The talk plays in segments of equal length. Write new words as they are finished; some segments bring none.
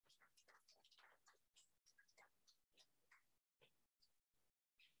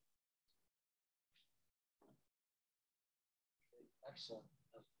Excellent.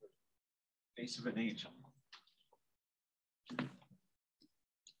 Face of an angel. I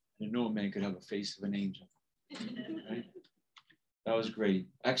didn't know a man could have a face of an angel. Right? That was great.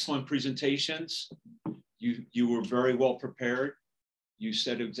 Excellent presentations. You were very well prepared. You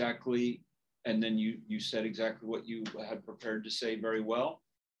said exactly, and then you said exactly what you had prepared to say very well.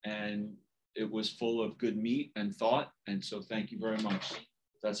 And it was full of good meat and thought. And so thank you very much.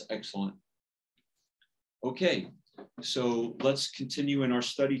 That's excellent. Okay, so let's continue in our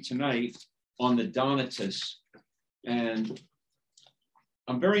study tonight on the Donatists. And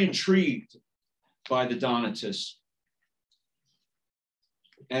I'm very intrigued by the Donatists.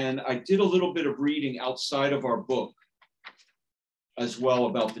 And I did a little bit of reading outside of our book as well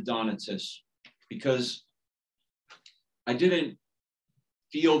about the Donatists, because I didn't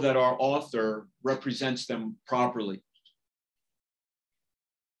feel that our author represents them properly.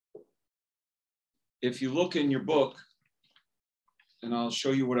 If you look in your book, and I'll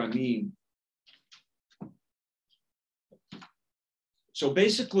show you what I mean. So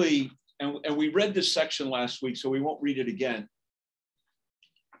basically, and we read this section last week, so we won't read it again.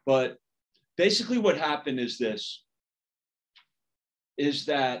 But basically what happened is this, is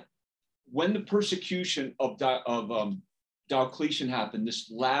that when the persecution of Diocletian happened,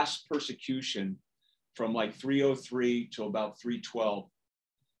 this last persecution from like 303 to about 312,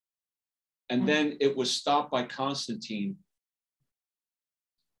 and then it was stopped by Constantine,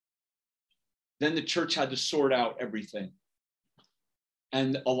 then the church had to sort out everything.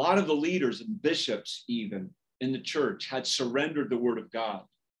 And a lot of the leaders and bishops even in the church had surrendered the word of God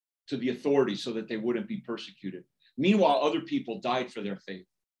to the authorities so that they wouldn't be persecuted. Meanwhile, other people died for their faith.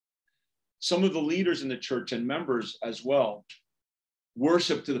 Some of the leaders in the church and members as well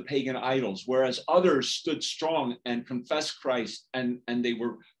worshiped to the pagan idols, whereas others stood strong and confessed Christ, and they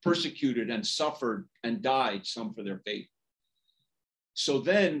were persecuted and suffered and died, some for their faith. So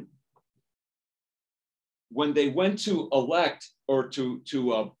then when they went to elect or to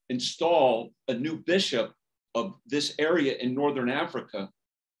install a new bishop of this area in Northern Africa,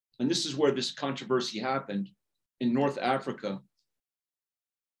 and this is where this controversy happened, in North Africa,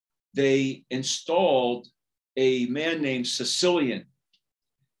 they installed a man named Cecilian.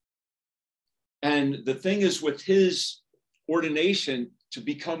 And the thing is, with his ordination to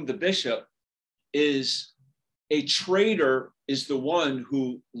become the bishop, is a traitor is the one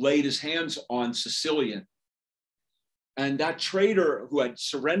who laid his hands on Cecilian. And that traitor who had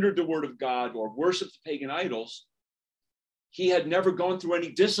surrendered the word of God or worshiped the pagan idols, he had never gone through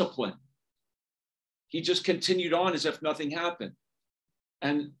any discipline. He just continued on as if nothing happened.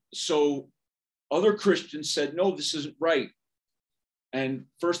 And so other Christians said, no, this isn't right. And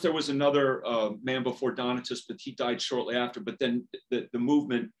first there was another man before Donatus, but he died shortly after. But then the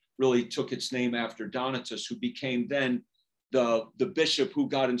movement really took its name after Donatus, who became then the bishop who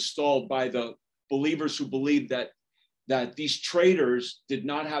got installed by the believers who believed that these traitors did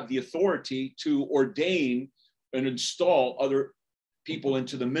not have the authority to ordain and install other people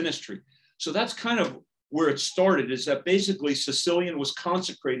into the ministry. So that's kind of where it started, is that basically Cecilian was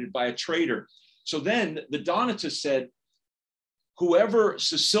consecrated by a traitor. So then the Donatists said, whoever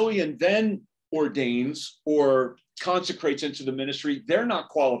Cecilian then ordains or consecrates into the ministry, they're not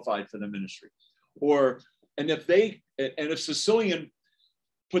qualified for the ministry. And if Cecilian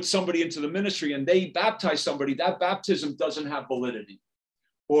puts somebody into the ministry and they baptize somebody, that baptism doesn't have validity.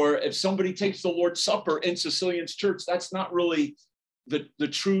 Or if somebody takes the Lord's Supper in Cecilian's church, that's not really the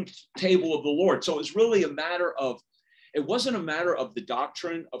true table of the Lord. So it's really it wasn't a matter of the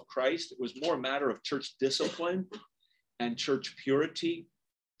doctrine of Christ. It was more a matter of church discipline and church purity,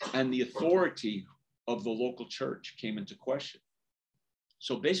 and the authority of the local church came into question.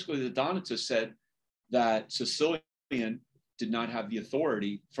 So basically the Donatists said that Cecilian did not have the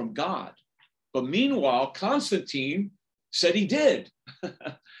authority from God. But meanwhile, Constantine said he did.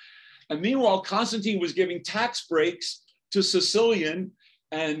 And meanwhile, Constantine was giving tax breaks to Cecilian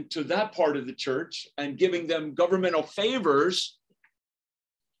and to that part of the church and giving them governmental favors.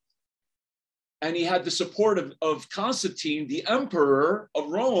 And he had the support of Constantine, the emperor of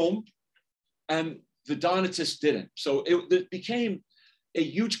Rome, and the Donatists didn't. So it became a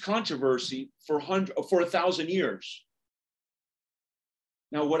huge controversy for 1,000 years.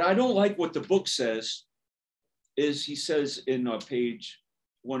 Now, what I don't like what the book says is, he says in page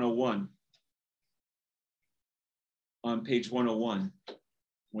 101, on page 101,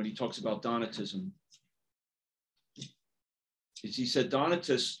 when he talks about Donatism, is he said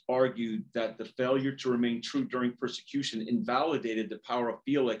Donatists argued that the failure to remain true during persecution invalidated the power of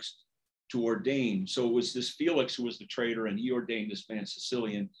Felix to ordain. So it was this Felix who was the traitor, and he ordained this man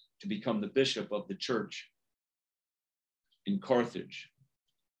Cecilian to become the bishop of the church. in Carthage.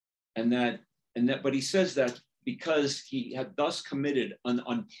 But he says that because he had thus committed an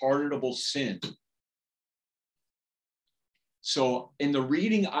unpardonable sin. So in the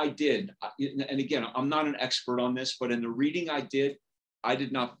reading I did, and again, I'm not an expert on this, but in the reading I did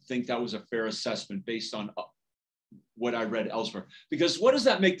not think that was a fair assessment based on what I read elsewhere. Because what does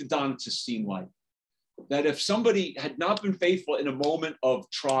that make the Donatists seem like? That if somebody had not been faithful in a moment of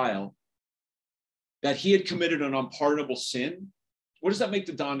trial, that he had committed an unpardonable sin? What does that make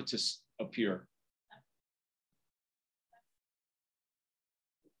the Donatists appear?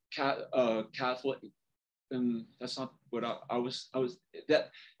 Catholic, and that's not what I was that.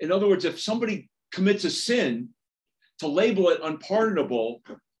 In other words, if somebody commits a sin, to label it unpardonable,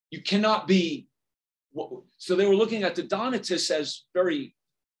 you cannot be. So they were looking at the Donatists as very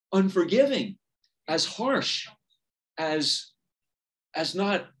unforgiving, as harsh, as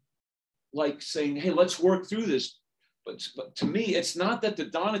not like saying, hey, let's work through this. But to me, it's not that the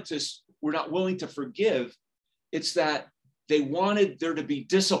Donatists were not willing to forgive. It's that they wanted there to be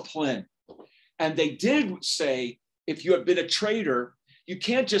discipline. And they did say, if you have been a traitor, you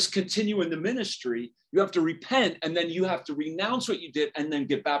can't just continue in the ministry. You have to repent, and then you have to renounce what you did and then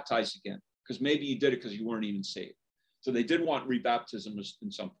get baptized again. Because maybe you did it because you weren't even saved. So they did want rebaptism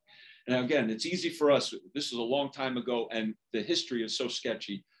in something. And again, it's easy for us. This is a long time ago, and the history is so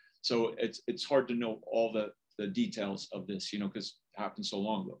sketchy. So it's hard to know all the details of this, because it happened so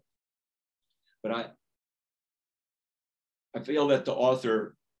long ago. But I feel that the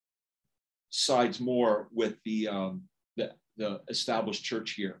author sides more with the established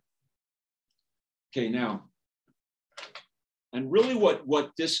church here. Okay, now, and really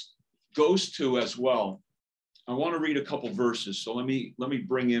what this goes to as well, I want to read a couple verses. So let me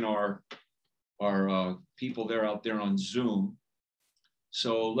bring in our people there out there on Zoom.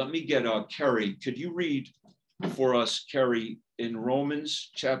 So let me get Kerry. Could you read for us, Kerry, in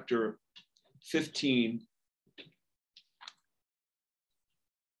Romans chapter 15?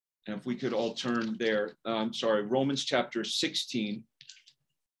 And if we could all turn there, Romans chapter 16,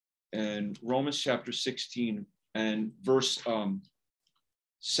 and Romans chapter 16 and verse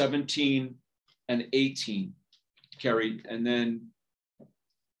 17 and 18, Kerry. And then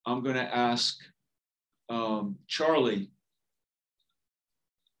I'm going to ask Charlie.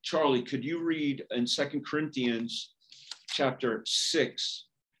 Charlie, could you read in 2 Corinthians chapter 6?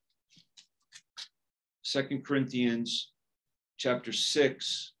 2 Corinthians chapter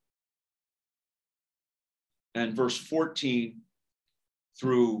 6 and verse 14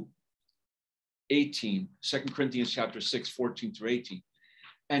 through 18. 2 Corinthians chapter 6, 14 through 18.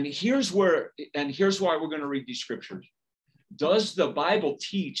 And here's why we're going to read these scriptures. Does the Bible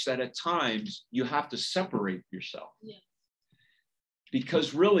teach that at times you have to separate yourself? Yeah.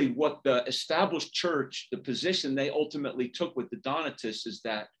 Because really what the established church, the position they ultimately took with the Donatists is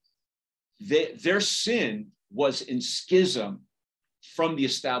that their sin was in schism from the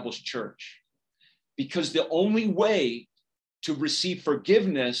established church. Because the only way to receive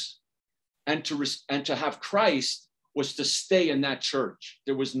forgiveness and to have Christ was to stay in that church.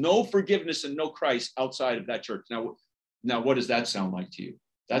 There was no forgiveness and no Christ outside of that church. Now, what does that sound like to you?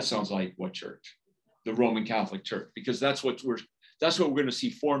 That sounds like what church? The Roman Catholic Church, because that's what we're going to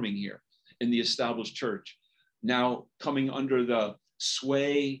see forming here in the established church. Now coming under the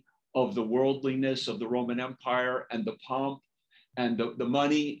sway of the worldliness of the Roman Empire and the pomp and the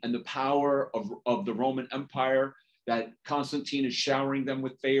money and the power of the Roman Empire, that Constantine is showering them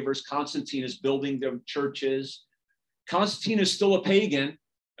with favors. Constantine is building them churches. Constantine is still a pagan,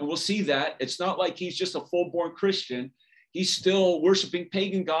 and we'll see that. It's not like he's just a full-born Christian. He's still worshiping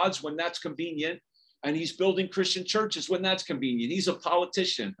pagan gods when that's convenient, and he's building Christian churches when that's convenient. He's a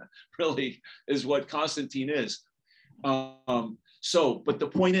politician, really, is what Constantine is. But the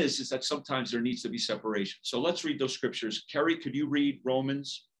point is that sometimes there needs to be separation. So let's read those scriptures. Kerry, could you read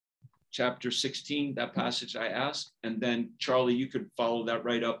Romans chapter 16, that passage I asked? And then Charlie, you could follow that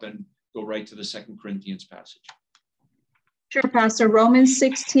right up and go right to the 2 Corinthians passage. Sure, Pastor. Romans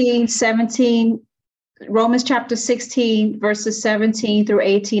chapter 16, verses 17 through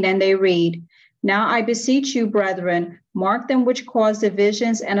 18, and they read, "Now I beseech you, brethren, mark them which cause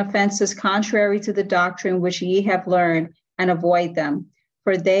divisions and offenses contrary to the doctrine which ye have learned, and avoid them.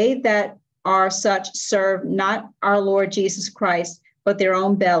 For they that are such serve not our Lord Jesus Christ, but their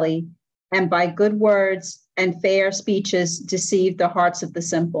own belly, and by good words and fair speeches deceive the hearts of the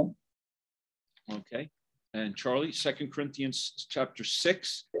simple." Okay. And Charlie, 2 Corinthians chapter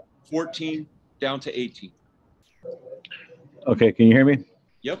 6, 14 down to 18. Okay, can you hear me?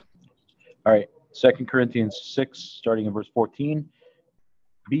 Yep. All right. 2 Corinthians 6, starting in verse 14.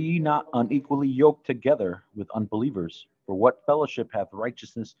 "Be ye not unequally yoked together with unbelievers. For what fellowship hath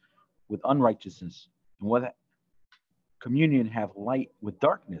righteousness with unrighteousness? And what communion hath light with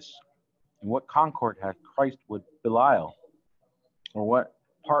darkness? And what concord hath Christ with Belial? Or what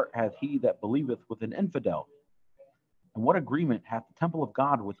part hath he that believeth with an infidel? And what agreement hath the temple of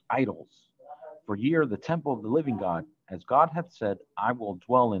God with idols? For ye are the temple of the living God. As God hath said, I will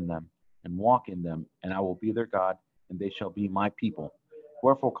dwell in them, and walk in them, and I will be their God, and they shall be my people.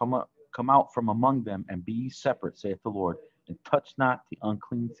 Wherefore come out from among them, and be ye separate, saith the Lord, and touch not the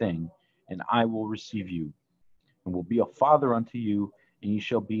unclean thing, and I will receive you, and will be a father unto you, and ye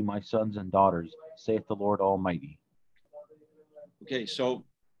shall be my sons and daughters, saith the Lord Almighty. Okay, so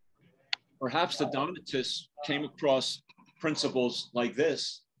perhaps the Donatists came across principles like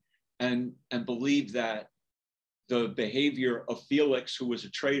this and believed that the behavior of Felix, who was a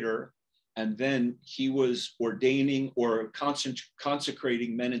traitor, and then he was ordaining or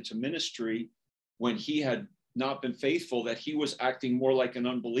consecrating men into ministry when he had not been faithful, that he was acting more like an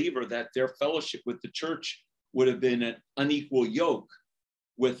unbeliever, that their fellowship with the church would have been an unequal yoke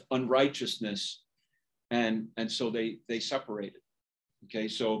with unrighteousness. And so they separated. Okay,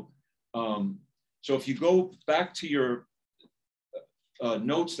 so if you go back to your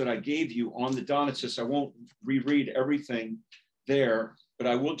notes that I gave you on the Donatists, I won't reread everything there, but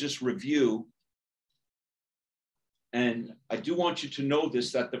I will just review. And I do want you to know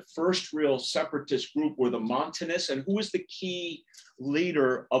this, that the first real separatist group were the Montanists. And who is the key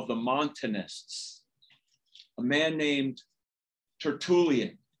leader of the Montanists? A man named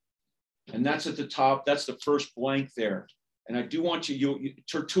Tertullian. And that's at the top. That's the first blank there. And I do want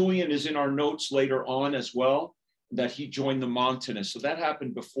Tertullian is in our notes later on as well, that he joined the Montanists. So that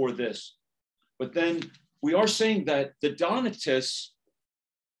happened before this. But then we are saying that the Donatists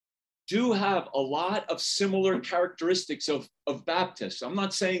do have a lot of similar characteristics of Baptists. I'm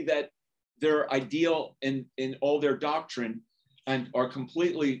not saying that they're ideal in all their doctrine and are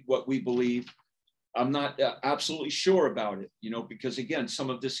completely what we believe. I'm not absolutely sure about it, because again, some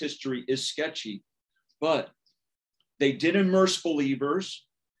of this history is sketchy, but they did immerse believers.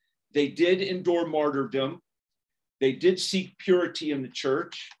 They did endure martyrdom. They did seek purity in the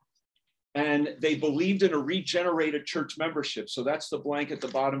church, and they believed in a regenerated church membership. So that's the blank at the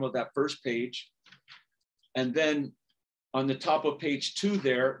bottom of that first page. And then on the top of page 2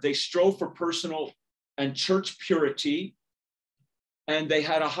 there, they strove for personal and church purity, and they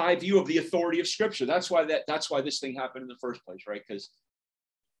had a high view of the authority of Scripture. That's why this thing happened in the first place, right? Because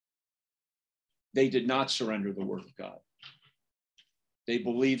they did not surrender the word of God. They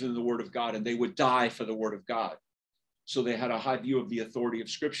believed in the word of God, and they would die for the word of God. So they had a high view of the authority of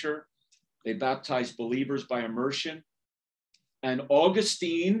Scripture. They baptized believers by immersion. And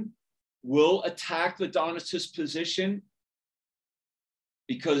Augustine will attack the Donatist position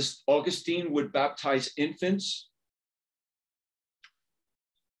because Augustine would baptize infants.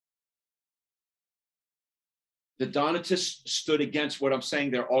 The Donatists stood against what I'm saying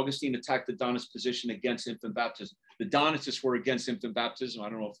there. Augustine attacked the Donatist position against infant baptism. The Donatists were against infant baptism. I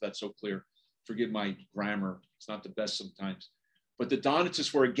don't know if that's so clear. Forgive my grammar. It's not the best sometimes. But the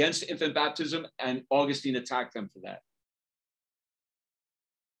Donatists were against infant baptism, and Augustine attacked them for that.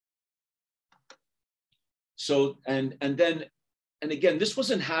 So, and again, this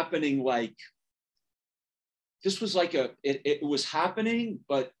wasn't happening like, this was like it was happening,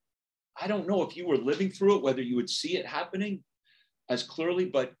 but I don't know if you were living through it, whether you would see it happening as clearly,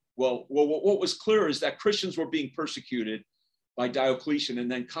 but well, what was clear is that Christians were being persecuted by Diocletian, and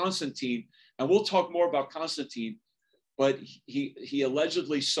then Constantine, and we'll talk more about Constantine, but he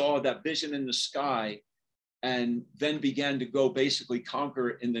allegedly saw that vision in the sky and then began to go basically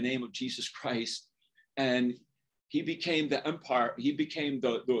conquer in the name of Jesus Christ. And he became the empire, he became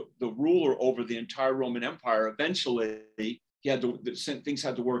the ruler over the entire Roman Empire. Eventually, things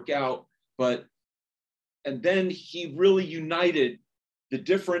had to work out, and then he really united the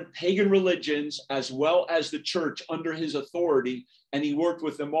different pagan religions as well as the church under his authority, and he worked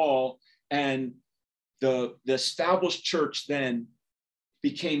with them all. And the established church then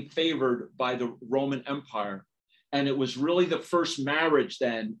became favored by the Roman Empire. And it was really the first marriage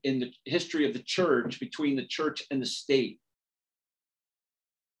then in the history of the church between the church and the state.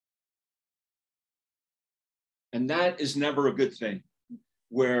 And that is never a good thing,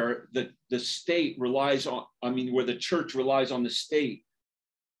 where the state relies on, where the church relies on the state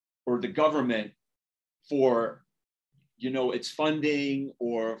or the government for, its funding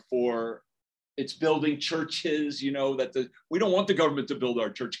or for its building churches, that we don't want the government to build our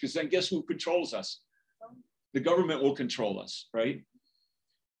church, because then guess who controls us? The government will control us, right?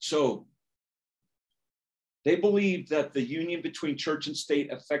 So they believed that the union between church and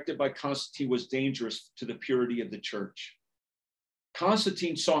state affected by Constantine was dangerous to the purity of the church.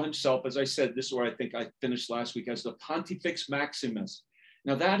 Constantine saw himself, as I said, this is where I think I finished last week, as the Pontifex Maximus.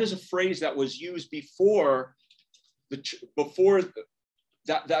 Now that is a phrase that was used before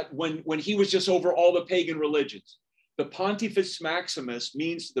when he was just over all the pagan religions. The Pontifex Maximus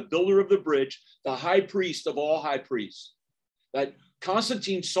means the builder of the bridge, the high priest of all high priests. That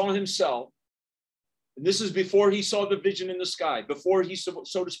Constantine saw himself, and this is before he saw the vision in the sky, before he,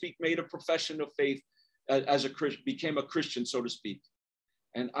 so to speak, made a profession of faith as a Christian, became a Christian, so to speak.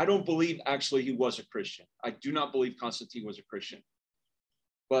 And I don't believe actually he was a Christian. I do not believe Constantine was a Christian.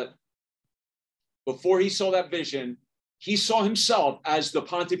 But before he saw that vision, he saw himself as the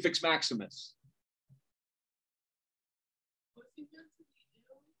Pontifex Maximus.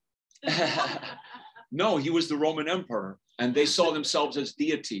 No, he was the Roman emperor, and they saw themselves as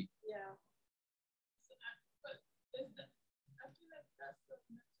deity.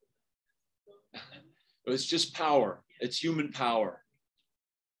 It's just power. It's human power.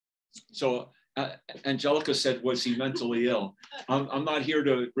 So Angelica said, was he mentally ill? I'm not here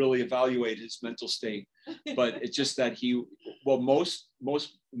to really evaluate his mental state, but it's just that most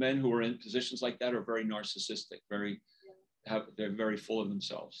men who are in positions like that are very narcissistic, they're very full of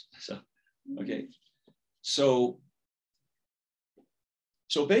themselves. So, okay. So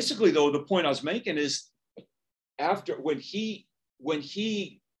basically though, the point I was making is when he,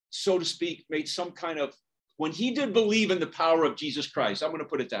 so to speak, made some kind of, when he did believe in the power of Jesus Christ, I'm going to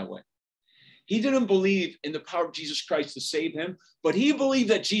put it that way. He didn't believe in the power of Jesus Christ to save him, but he believed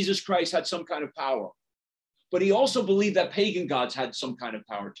that Jesus Christ had some kind of power. But he also believed that pagan gods had some kind of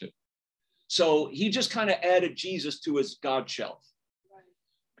power too. So he just kind of added Jesus to his God shelf.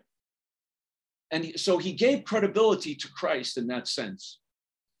 And so he gave credibility to Christ in that sense.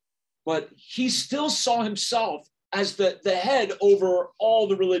 But he still saw himself as the head over all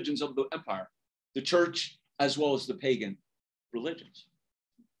the religions of the empire, the church, as well as the pagan religions.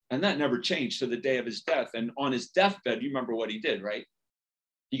 And that never changed to the day of his death. And on his deathbed, you remember what he did, right?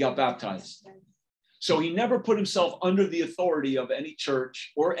 He got baptized. So he never put himself under the authority of any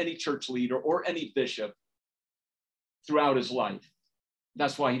church or any church leader or any bishop throughout his life.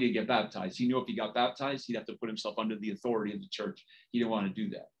 That's why he didn't get baptized. He knew if he got baptized, he'd have to put himself under the authority of the church. He didn't want to do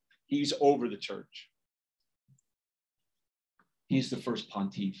that. He's over the church. He's the first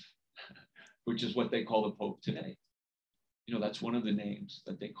pontiff, which is what they call the Pope today. You know, that's one of the names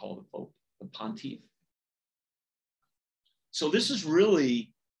that they call the Pope, the pontiff. So this is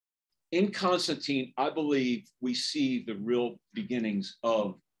really, in Constantine, I believe we see the real beginnings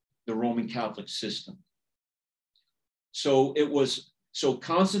of the Roman Catholic system. So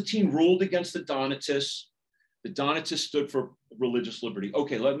Constantine ruled against the Donatists. The Donatists stood for religious liberty.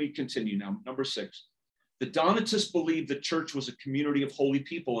 Okay, let me continue now. Number 6. The Donatists believed the church was a community of holy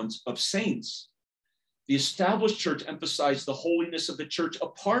people and of saints. The established church emphasized the holiness of the church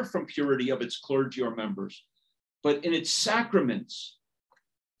apart from purity of its clergy or members, but in its sacraments.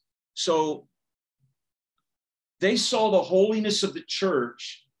 So they saw the holiness of the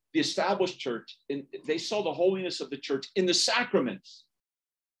church, the established church, they saw the holiness of the church in the sacraments,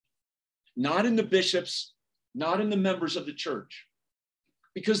 not in the bishops, not in the members of the church,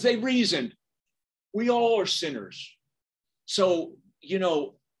 because they reasoned, we all are sinners. So, you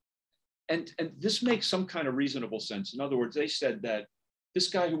know, and this makes some kind of reasonable sense. In other words, they said that this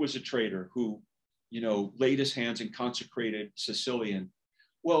guy who was a traitor, who, you know, laid his hands and consecrated Sicilian.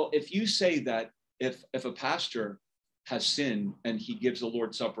 Well, if you say that if a pastor has sinned and he gives the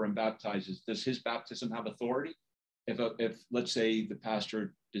Lord's Supper and baptizes, does his baptism have authority? If let's say the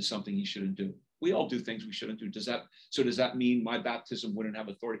pastor did something he shouldn't do, we all do things we shouldn't do. Does that mean my baptism wouldn't have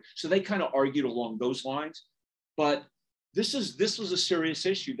authority? So they kind of argued along those lines, but this was a serious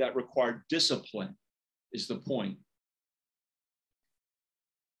issue that required discipline, is the point.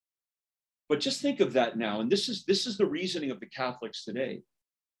 But just think of that now, and this is the reasoning of the Catholics today.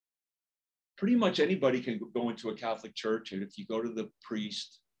 Pretty much anybody can go into a Catholic church, and if you go to the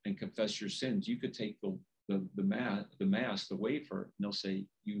priest and confess your sins, you could take the mass, the wafer, and they'll say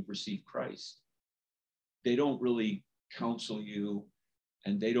you've received Christ. They don't really counsel you,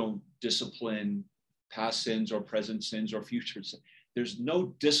 and they don't discipline past sins or present sins or future sins. There's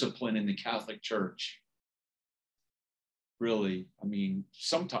no discipline in the Catholic Church. Really, I mean,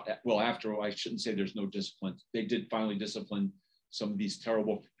 sometimes, well, after all, I shouldn't say there's no discipline. They did finally discipline some of these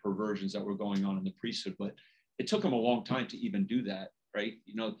terrible perversions that were going on in the priesthood, but it took them a long time to even do that, right?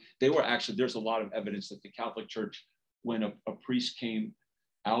 You know, they were actually, there's a lot of evidence that the Catholic Church, when a priest came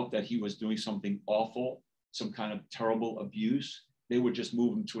out that he was doing something awful, some kind of terrible abuse, they would just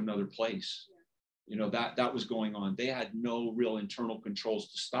move him to another place. You know, that was going on. They had no real internal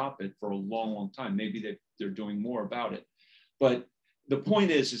controls to stop it for a long, long time. Maybe they're doing more about it. But the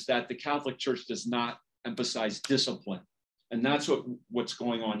point is that the Catholic Church does not emphasize discipline. And that's what's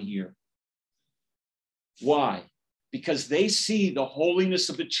going on here. Why? Because they see the holiness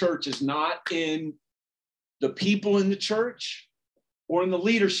of the church is not in the people in the church or in the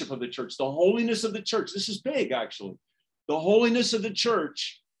leadership of the church. The holiness of the church, this is big actually. The holiness of the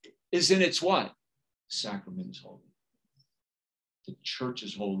church is in its what? The sacrament is holy. The church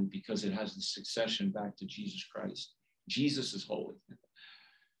is holy because it has the succession back to Jesus Christ. Jesus is holy.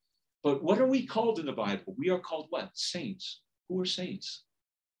 But what are we called in the Bible? We are called what? Saints. Who are saints?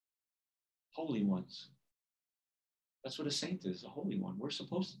 Holy ones. That's what a saint is, a holy one. We're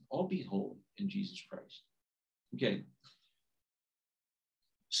supposed to all be holy in Jesus Christ. Okay.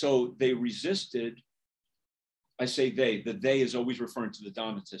 So they resisted. I say they. The they is always referring to the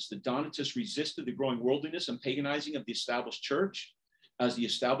Donatists. The Donatists resisted the growing worldliness and paganizing of the established church, as the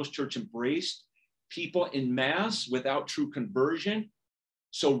established church embraced people in mass without true conversion.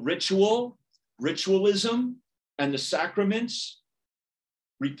 So ritualism, and the sacraments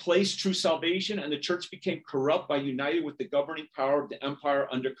replaced true salvation, and the church became corrupt by uniting with the governing power of the empire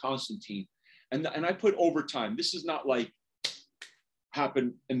under Constantine. And I put over time. This is not like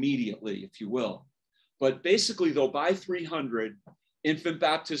happened immediately, if you will. But basically, though, by 300, infant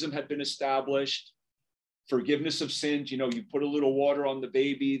baptism had been established, forgiveness of sins. You put a little water on the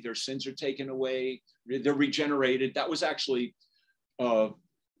baby, their sins are taken away, they're regenerated. That was actually,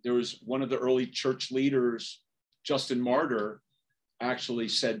 there was one of the early church leaders, Justin Martyr, actually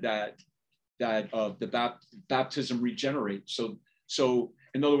said that the baptism regenerates. So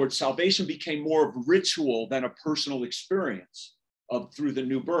in other words, salvation became more of ritual than a personal experience through the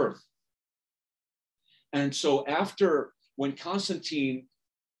new birth. And so when Constantine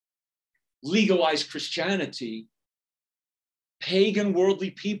legalized Christianity, pagan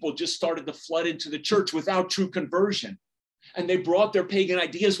worldly people just started to flood into the church without true conversion. And they brought their pagan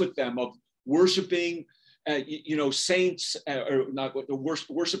ideas with them of worshiping, saints, or not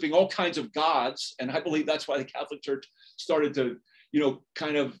worshiping all kinds of gods. And I believe that's why the Catholic Church started to,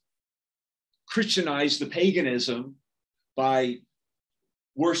 kind of Christianize the paganism by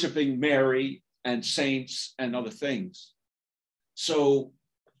worshiping Mary and saints and other things. So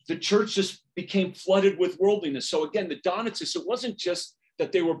the church just became flooded with worldliness. So again, the Donatists, it wasn't just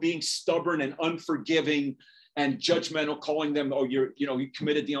that they were being stubborn and unforgiving and judgmental, calling them, oh, you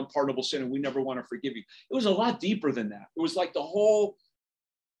committed the unpardonable sin and we never want to forgive you. It was a lot deeper than that. It was like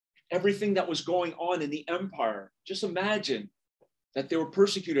everything that was going on in the empire. Just imagine that they were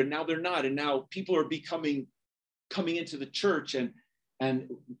persecuted, now they're not. And now people are coming into the church, and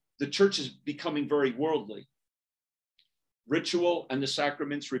the church is becoming very worldly. Ritual and the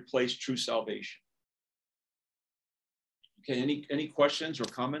sacraments replace true salvation. Okay, any questions or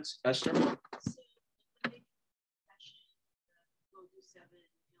comments, Esther?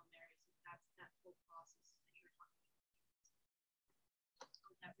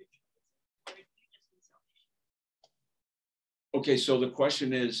 Okay, so the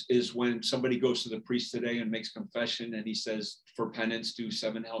question is when somebody goes to the priest today and makes confession and he says, for penance, do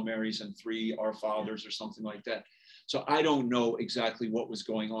 7 Hail Marys and 3 Our Fathers or something like that. So I don't know exactly what was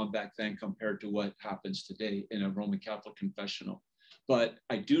going on back then compared to what happens today in a Roman Catholic confessional. But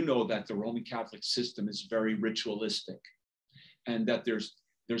I do know that the Roman Catholic system is very ritualistic, and that there's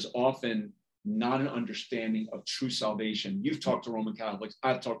often not an understanding of true salvation. You've talked to Roman Catholics,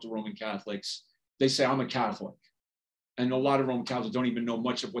 I've talked to Roman Catholics. They say, I'm a Catholic. And a lot of Roman Catholics don't even know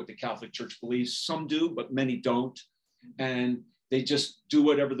much of what the Catholic Church believes. Some do, but many don't. And they just do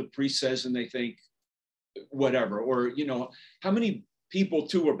whatever the priest says and they think whatever. Or, how many people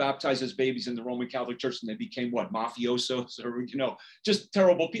too were baptized as babies in the Roman Catholic Church and they became what, mafiosos or, just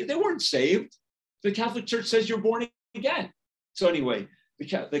terrible people. They weren't saved. The Catholic Church says you're born again. So anyway,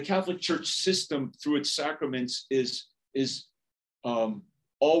 the Catholic Church system through its sacraments is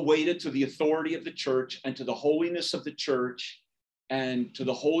all weighted to the authority of the church and to the holiness of the church and to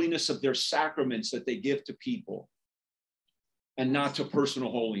the holiness of their sacraments that they give to people, and not to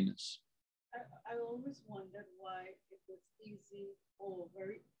personal holiness. I always wondered why it was easy or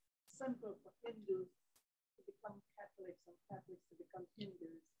very simple for Hindus to become Catholics and Catholics to become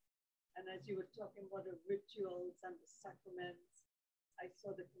Hindus. And as you were talking about the rituals and the sacraments, I saw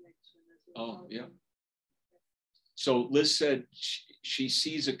the connection as well. Oh, yeah. So Liz said she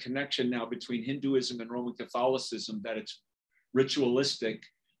sees a connection now between Hinduism and Roman Catholicism, that it's ritualistic.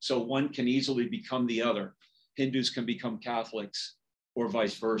 So one can easily become the other. Hindus can become Catholics or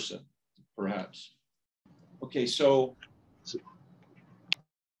vice versa, perhaps. Okay, so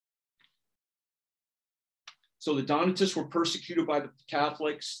the Donatists were persecuted by the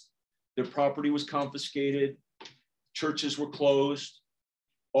Catholics. Their property was confiscated. Churches were closed.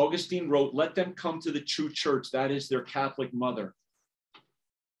 Augustine wrote, let them come to the true church, that is their Catholic mother.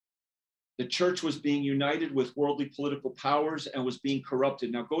 The church was being united with worldly political powers and was being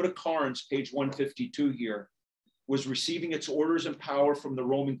corrupted. Now go to Carnes, page 152 here, was receiving its orders and power from the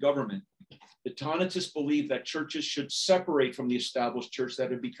Roman government. The Donatists believed that churches should separate from the established church that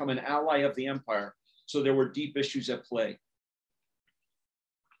had become an ally of the empire. So there were deep issues at play.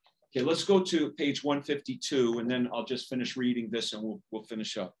 Okay, let's go to page 152, and then I'll just finish reading this and we'll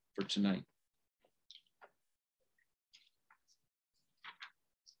finish up for tonight.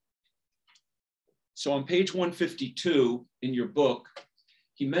 So on page 152 in your book,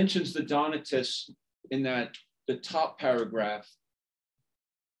 he mentions the Donatists in the top paragraph.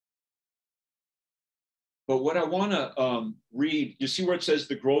 But what I want to read, you see where it says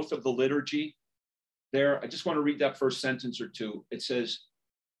the growth of the liturgy there? I just want to read that first sentence or two. It says,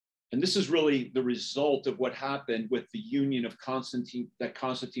 and this is really the result of what happened with the union of Constantine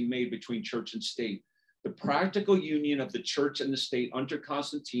made between church and state. The practical union of the church and the state under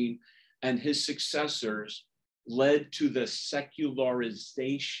Constantine and his successors led to the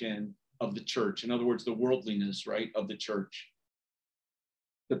secularization of the church. In other words, the worldliness, right, of the church.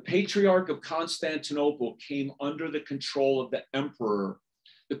 The Patriarch of Constantinople came under the control of the emperor.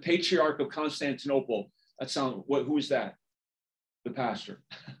 The Patriarch of Constantinople, who is that? The pastor.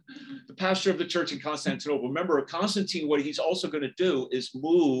 The pastor of the church in Constantinople. Remember, Constantine, what he's also going to do is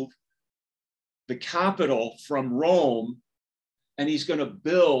move the capital from Rome, and he's going to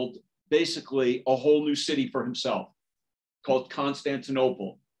build basically a whole new city for himself called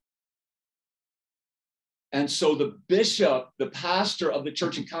Constantinople. And so the bishop, the pastor of the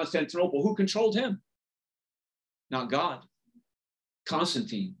church in Constantinople, who controlled him? Not God,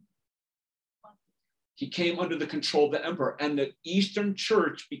 Constantine. He came under the control of the emperor, and the Eastern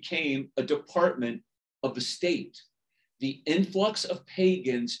Church became a department of the state. The influx of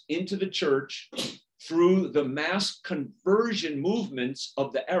pagans into the church through the mass conversion movements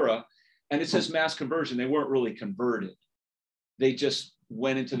of the era, and it says mass conversion, they weren't really converted. They just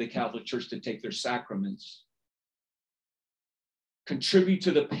went into the Catholic Church to take their sacraments, contribute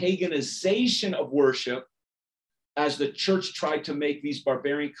to the paganization of worship as the church tried to make these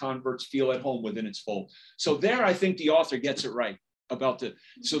barbarian converts feel at home within its fold. So there, I think the author gets it right about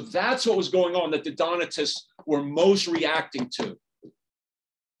so that's what was going on that the Donatists were most reacting to.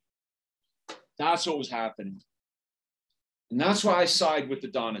 That's what was happening. And that's why I side with the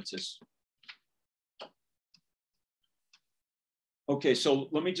Donatists. Okay, so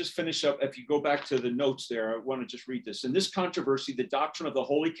let me just finish up. If you go back to the notes there, I want to just read this. In this controversy, the doctrine of the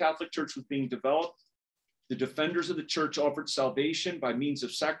Holy Catholic Church was being developed. The defenders of the church offered salvation by means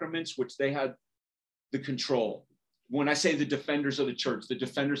of sacraments, which they had the control. When I say the defenders of the church, the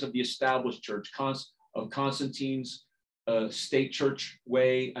defenders of the established church, of Constantine's state church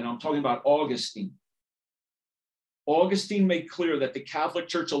way, and I'm talking about Augustine. Augustine made clear that the Catholic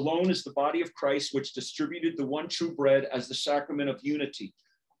Church alone is the body of Christ, which distributed the one true bread as the sacrament of unity.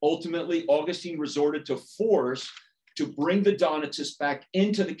 Ultimately, Augustine resorted to force to bring the Donatists back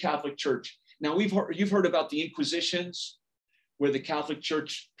into the Catholic Church. Now, you've heard about the Inquisitions, where the Catholic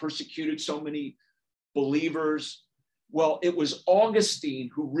Church persecuted so many believers. Well, it was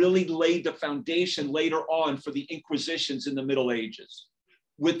Augustine who really laid the foundation later on for the Inquisitions in the Middle Ages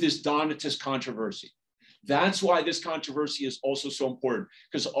with this Donatist controversy. That's why this controversy is also so important,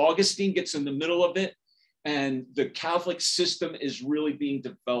 because Augustine gets in the middle of it, and the Catholic system is really being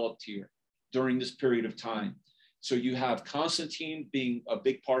developed here during this period of time. So you have Constantine being a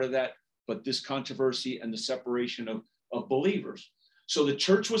big part of that, but this controversy and the separation of believers. So the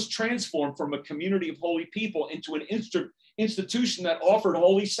church was transformed from a community of holy people into an institution that offered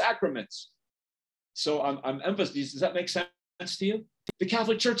holy sacraments. So I'm emphasizing, does that make sense to you? The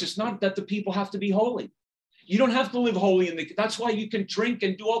Catholic Church, it's not that the people have to be holy. You don't have to live holy that's why you can drink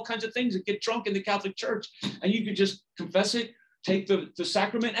and do all kinds of things and get drunk in the Catholic Church, and you can just confess it, take the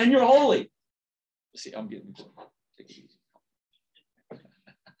sacrament, and you're holy. See, I'm getting take it easy.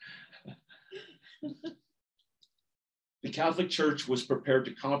 The Catholic Church was prepared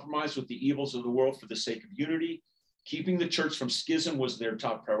to compromise with the evils of the world for the sake of unity. Keeping the church from schism was their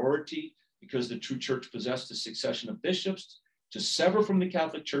top priority, because the true church possessed a succession of bishops. To sever from the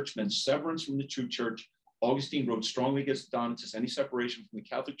Catholic Church meant severance from the true church. Augustine wrote strongly against the Donatists. Any separation from the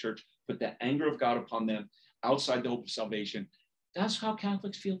Catholic Church put the anger of God upon them, outside the hope of salvation. That's how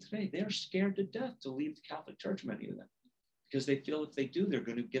Catholics feel today. They're scared to death to leave the Catholic Church, many of them, because they feel if they do, they're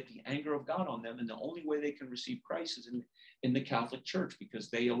going to get the anger of God on them. And the only way they can receive Christ is in the Catholic Church, because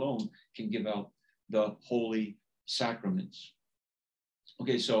they alone can give out the holy sacraments.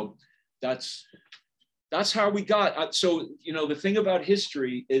 Okay, so that's that's how we got. So, you know, the thing about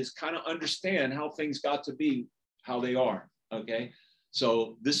history is kind of understand how things got to be how they are. Okay.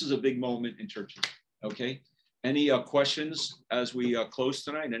 So this is a big moment in churches. Okay. Any questions as we close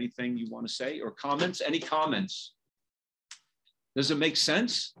tonight? Anything you want to say or comments? Any comments? Does it make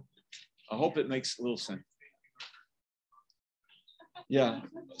sense? I hope it makes a little sense. Yeah.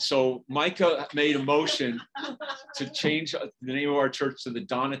 So Micah made a motion to change the name of our church to the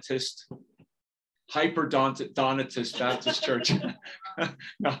Donatist, Donatist Baptist Church.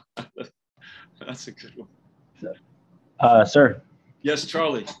 No, that's a good one. Sir. Yes,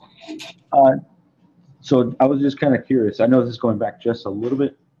 Charlie. So I was just kind of curious. I know this is going back just a little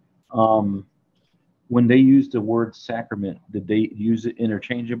bit. When they used the word sacrament, did they use it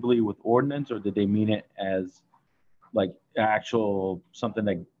interchangeably with ordinance, or did they mean it as like actual something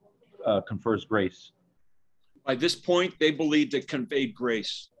that confers grace? By this point, they believed it conveyed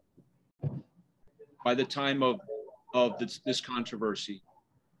grace. By the time of this controversy,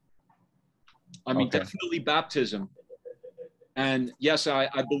 I mean, definitely baptism. And yes, I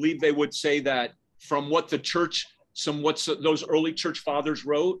believe they would say that from what the church, those early church fathers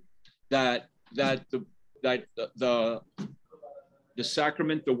wrote, that the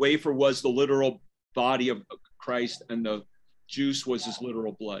sacrament, the wafer was the literal body of Christ, and the juice was his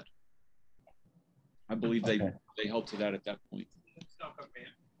literal blood. I believe they held to that at that point.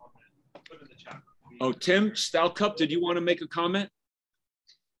 Oh, Tim Stalcup, did you want to make a comment?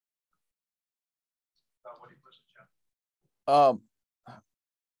 I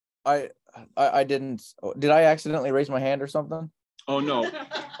didn't. Did I accidentally raise my hand or something? Oh, no.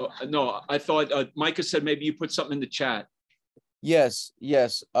 No, I thought Micah said maybe you put something in the chat. Yes.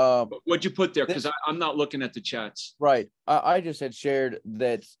 What'd you put there? Because I'm not looking at the chats. Right. I just had shared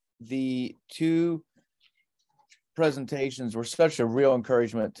that the two presentations were such a real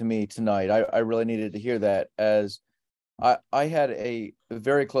encouragement to me tonight. I really needed to hear that, as I had a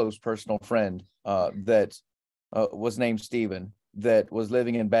very close personal friend that was named Stephen, that was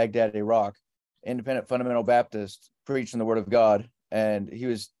living in Baghdad, Iraq, independent fundamental Baptist, preaching the word of God. And he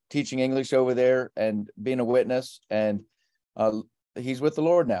was teaching English over there and being a witness. And he's with the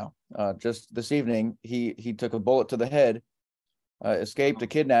Lord now. Just this evening, he took a bullet to the head, escaped a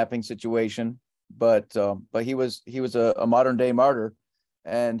kidnapping situation, but he was a modern day martyr.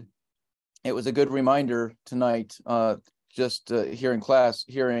 And it was a good reminder tonight, here in class,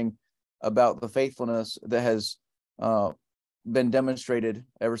 hearing about the faithfulness that has been demonstrated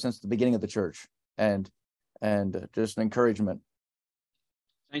ever since the beginning of the church, and just an encouragement.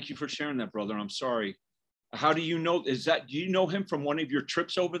 Thank you for sharing that, brother. I'm sorry. How do you know? Do you know him from one of your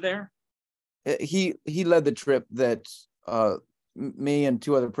trips over there? He led the trip that me and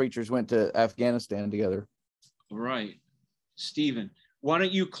two other preachers went to Afghanistan together. Right. Stephen, why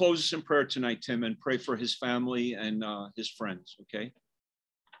don't you close us in prayer tonight, Tim, and pray for his family and his friends, okay?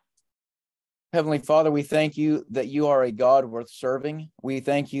 Heavenly Father, we thank you that you are a God worth serving. We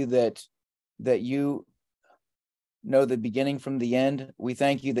thank you that you know the beginning from the end. We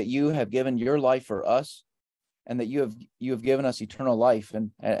thank you that you have given your life for us, and that you have given us eternal life.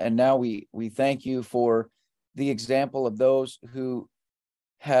 And now we thank you for the example of those who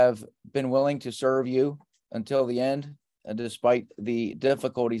have been willing to serve you until the end, despite the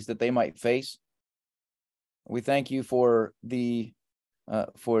difficulties that they might face. We thank you for the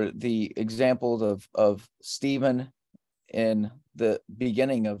examples of Stephen in the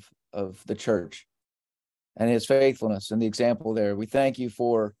beginning of the church, and his faithfulness and the example there. We thank you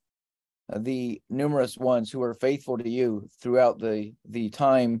for the numerous ones who are faithful to you throughout the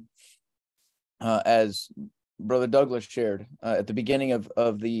time, as Brother Douglas shared at the beginning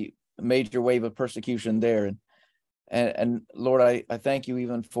of the major wave of persecution there. And Lord, I thank you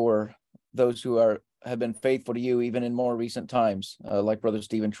even for those who have been faithful to you even in more recent times, like Brother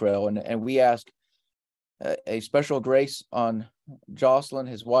Stephen Trail. And we ask a special grace on Jocelyn,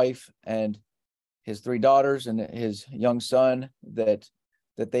 his wife, and his 3 daughters and his young son, that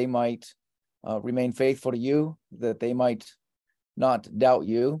they might remain faithful to you, that they might not doubt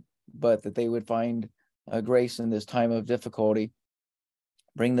you, but that they would find grace in this time of difficulty.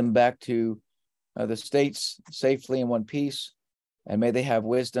 Bring them back to the States safely in one piece, and may they have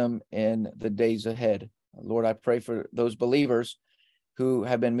wisdom in the days ahead. Lord, I pray for those believers who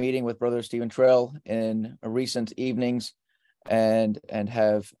have been meeting with Brother Stephen Trail in recent evenings and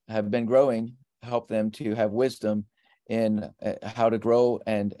have been growing. Help them to have wisdom in how to grow,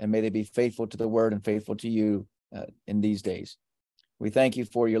 and may they be faithful to the word and faithful to you in these days. We thank you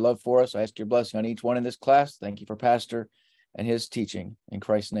for your love for us. I ask your blessing on each one in this class. Thank you for Pastor and his teaching. In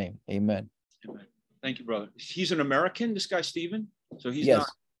Christ's name, amen. Amen. Thank you, brother. He's an American, this guy, Stephen? So he's yes. not.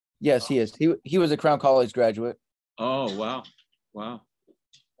 Yes, he is. He was a Crown College graduate. Oh, wow. Wow.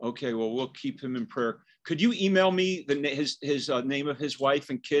 Okay, well, we'll keep him in prayer. Could you email me his name of his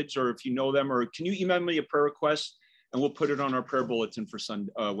wife and kids, or if you know them, or can you email me a prayer request and we'll put it on our prayer bulletin for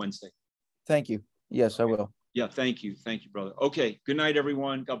Wednesday? Thank you. Yes, I will. Yeah, thank you. Thank you, brother. Okay, good night,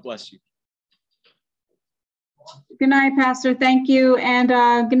 everyone. God bless you. Good night, Pastor. Thank you. And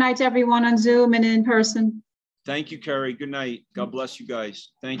good night to everyone on Zoom and in person. Thank you, Carrie. Good night. God bless you guys.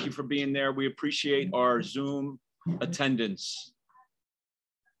 Thank you for being there. We appreciate our Zoom attendance.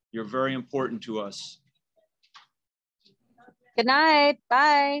 You're very important to us. Good night.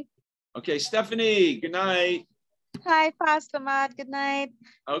 Bye. Okay, Stephanie, good night. Hi, Pastor Matt. Good night.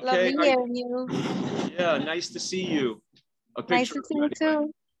 Okay. Lovely hearing you. Yeah, nice to see you. Nice to see you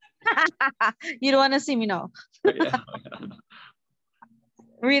too. You don't want to see me now. Yeah.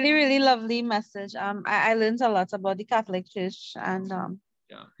 Really, really lovely message. I learned a lot about the Catholic Church and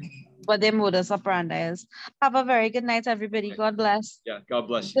what their modus operandi is. Have a very good night, everybody. Okay. God bless. Yeah, God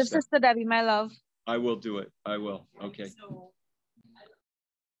bless you. This is Sister Debbie, my love. I will do it. I will. Okay.